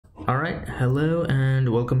Alright, hello and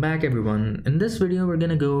welcome back everyone. In this video we're going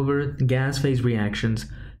to go over gas phase reactions,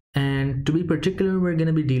 and to be particular we're going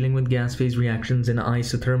to be dealing with gas phase reactions in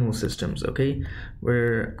isothermal systems. Okay,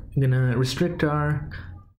 we're going to restrict our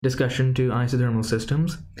discussion to isothermal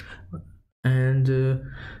systems, and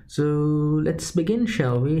so let's begin,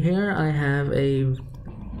 shall we? Here I have a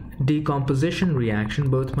decomposition reaction.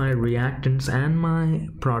 Both my reactants and my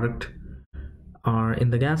product are in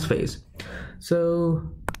the gas phase.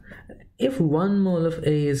 So if 1 mole of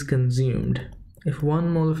A is consumed, then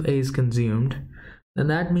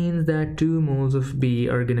that means that 2 moles of B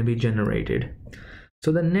are going to be generated.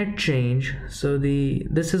 So the net change,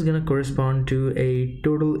 this is going to correspond to a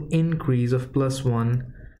total increase of +1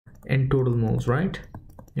 in total moles, right?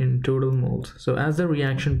 In total moles. So as the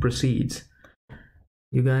reaction proceeds,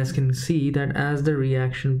 you guys can see that as the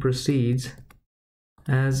reaction proceeds,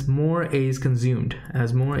 as more A is consumed,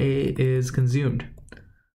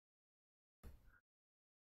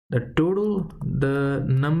 the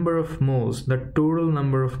number of moles,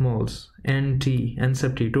 N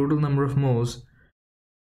sub T, total number of moles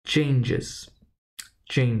changes.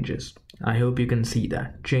 I hope you can see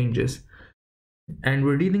that, changes. And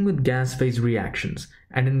we're dealing with gas phase reactions,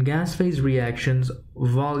 and in gas phase reactions,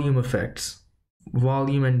 volume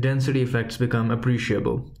and density effects become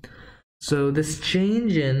appreciable. So this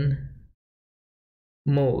change in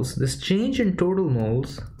moles, this change in total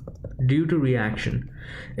moles due to reaction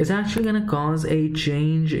is actually going to cause a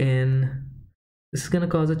change in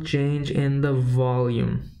the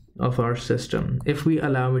volume of our system if we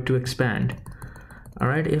allow it to expand. All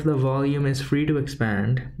right, if the volume is free to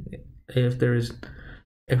expand, if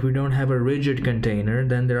we don't have a rigid container,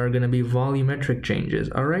 then there are going to be volumetric changes.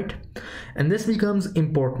 All right, and this becomes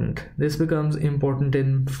important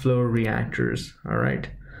in flow reactors. All right,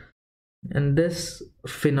 and this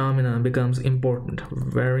phenomena becomes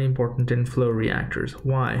very important in flow reactors.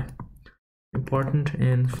 Why? Important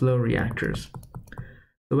in flow reactors.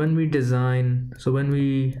 So when we design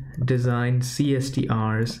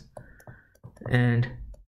CSTRs and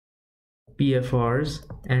PFRs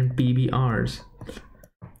and PBRs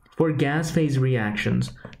for gas phase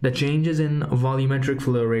reactions, the changes in volumetric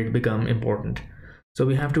flow rate become important. So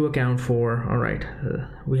we have to account for,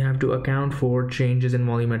 changes in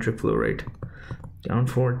volumetric flow rate. Account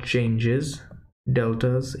for changes,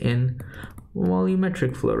 deltas in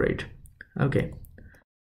volumetric flow rate. Okay,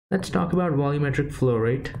 let's talk about volumetric flow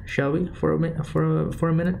rate, shall we, for a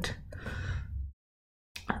minute?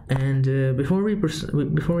 And before we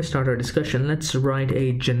start our discussion, let's write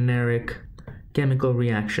a generic chemical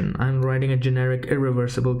reaction. I'm writing a generic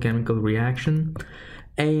irreversible chemical reaction.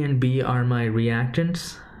 A and B are my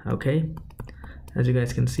reactants. Okay, as you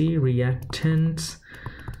guys can see, reactants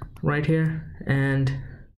right here, and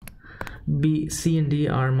B, C, and D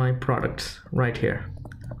are my products right here.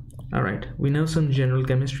 All right, we know some general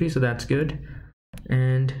chemistry, so that's good.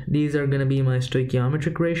 And these are going to be my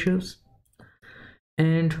stoichiometric ratios.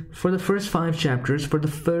 And for the first 5 chapters, of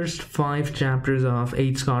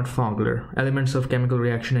H. Scott Fogler, Elements of Chemical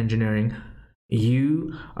Reaction Engineering,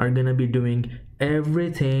 you are going to be doing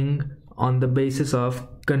everything on the basis of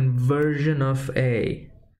conversion of A.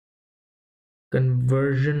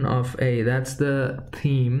 That's the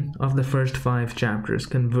theme of the first 5 chapters.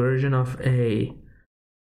 Conversion of A.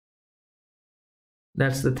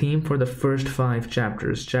 That's the theme for the first 5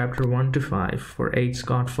 chapters, chapter 1 to 5 for H.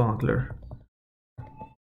 Scott Fogler.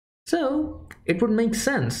 So it would make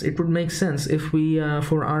sense if we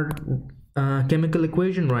for our chemical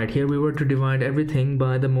equation right here, we were to divide everything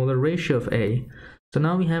by the molar ratio of A. So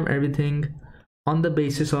now we have everything on the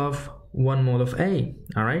basis of 1 mole of A.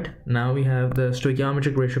 All right, now we have the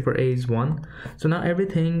stoichiometric ratio for A is 1. So now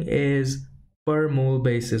everything is per mole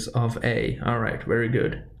basis of A. All right, very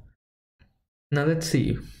good. Now let's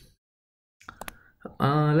see.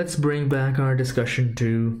 Let's bring back our discussion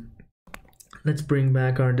to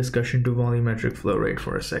volumetric flow rate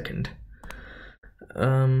for a second.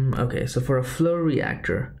 Okay, so for a flow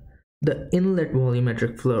reactor, the inlet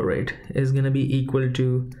volumetric flow rate is going to be equal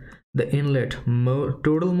to the inlet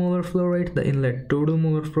total molar flow rate,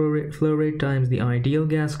 flow rate times the ideal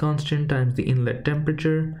gas constant times the inlet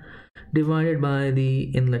temperature divided by the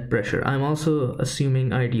inlet pressure. I'm also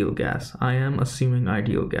assuming ideal gas.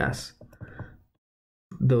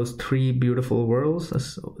 Those three beautiful words,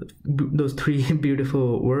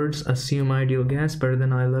 assume ideal gas, better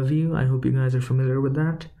than I love you. I hope you guys are familiar with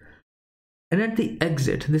that. And at the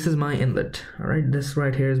exit, this is my inlet. All right, this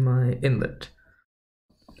right here is my inlet.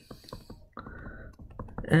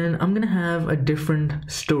 And I'm gonna have a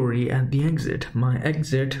different story at the exit. My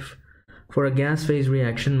exit for a gas phase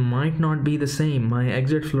reaction might not be the same. My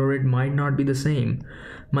exit flow rate might not be the same.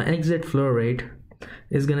 My exit flow rate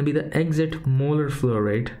is going to be the exit molar flow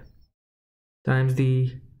rate times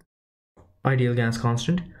the ideal gas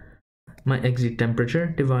constant, my exit temperature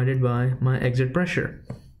divided by my exit pressure.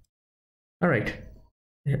 All right,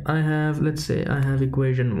 let's say I have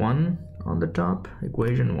equation 1 on the top,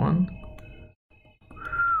 equation 1.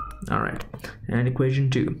 All right, and equation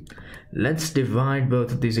 2. Let's divide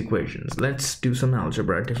both of these equations. Let's do some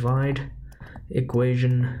algebra. Divide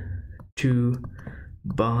equation 2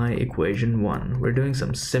 by equation 1. We're doing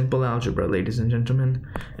some simple algebra, ladies and gentlemen,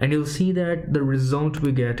 and you'll see that the result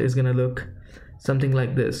we get is gonna look something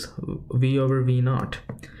like this: V over V naught,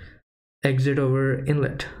 exit over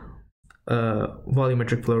inlet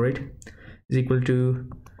volumetric flow rate is equal to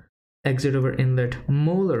exit over inlet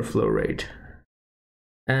molar flow rate.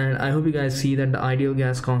 And I hope you guys see that the ideal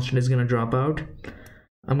gas constant is gonna drop out.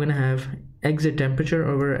 I'm gonna have exit temperature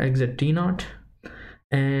over exit T naught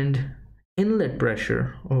and inlet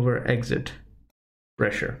pressure over exit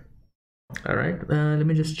pressure. All right, let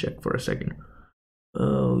me just check for a second.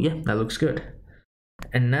 Oh yeah, that looks good.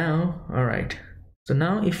 And now, all right, so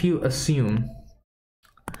now if you assume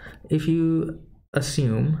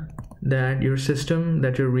that your system,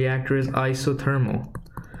 that your reactor is isothermal,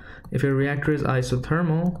 if your reactor is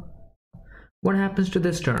isothermal, what happens to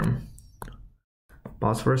this term?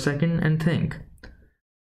 Pause for a second and think.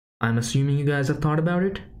 I'm assuming you guys have thought about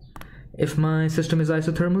it. If my system is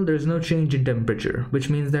isothermal, there's no change in temperature, which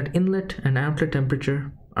means that inlet and outlet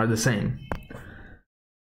temperature are the same.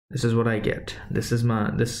 This is what I get. This is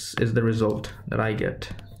the result that I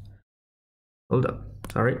get. Hold up,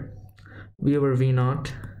 sorry. V over V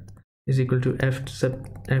naught is equal to F sub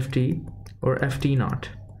Ft or Ft naught.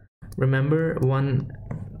 Remember,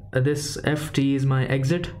 this Ft is my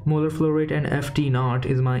exit molar flow rate and Ft naught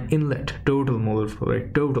is my inlet total molar flow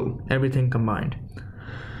rate, total, everything combined.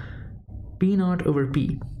 P naught over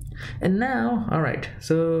P. And now, all right,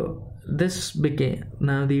 so this became,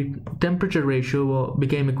 now the temperature ratio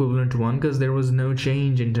became equivalent to 1 because there was no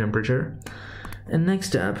change in temperature. And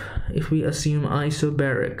next up, if we assume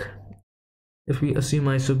isobaric,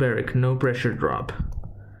 no pressure drop,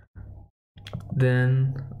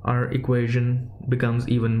 then our equation becomes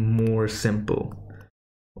even more simple.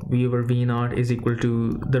 V over V naught is equal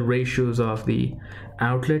to the ratios of the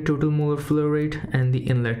outlet total molar flow rate and the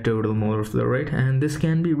inlet total molar flow rate, and this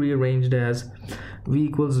can be rearranged as V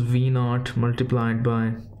equals V naught multiplied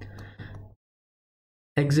by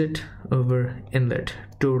exit over inlet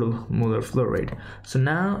total molar flow rate. So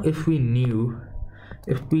now we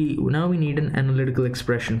need an analytical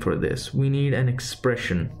expression for this. We need an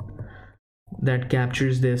expression that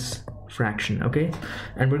captures this fraction, okay?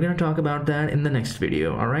 And we're going to talk about that in the next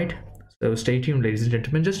video. All right, so stay tuned, ladies and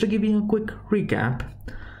gentlemen. Just to give you a quick recap,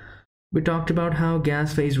 we talked about how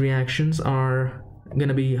gas phase reactions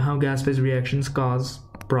cause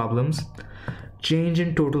problems. Change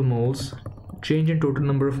in total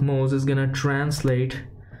number of moles is going to translate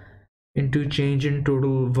into change in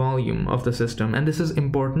total volume of the system, and this is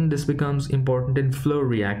important. This becomes important in flow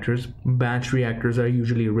reactors. Batch reactors are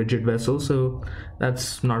usually rigid vessels, so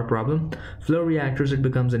that's not a problem. Flow reactors, it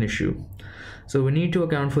becomes an issue. So we need to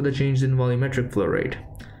account for the change in volumetric flow rate.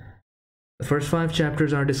 The first 5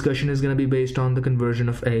 chapters, our discussion is going to be based on the conversion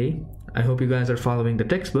of A. I hope you guys are following the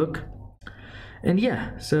textbook. And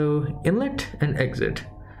yeah, so inlet and exit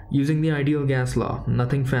using the ideal gas law.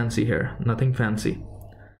 Nothing fancy here, nothing fancy.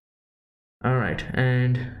 All right,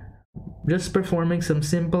 and just performing some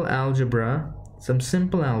simple algebra,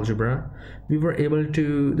 we were able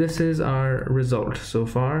to, this is our result so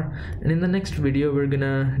far. And in the next video, we're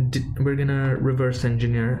gonna reverse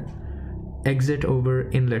engineer exit over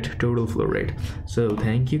inlet total flow rate. So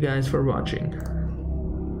thank you guys for watching.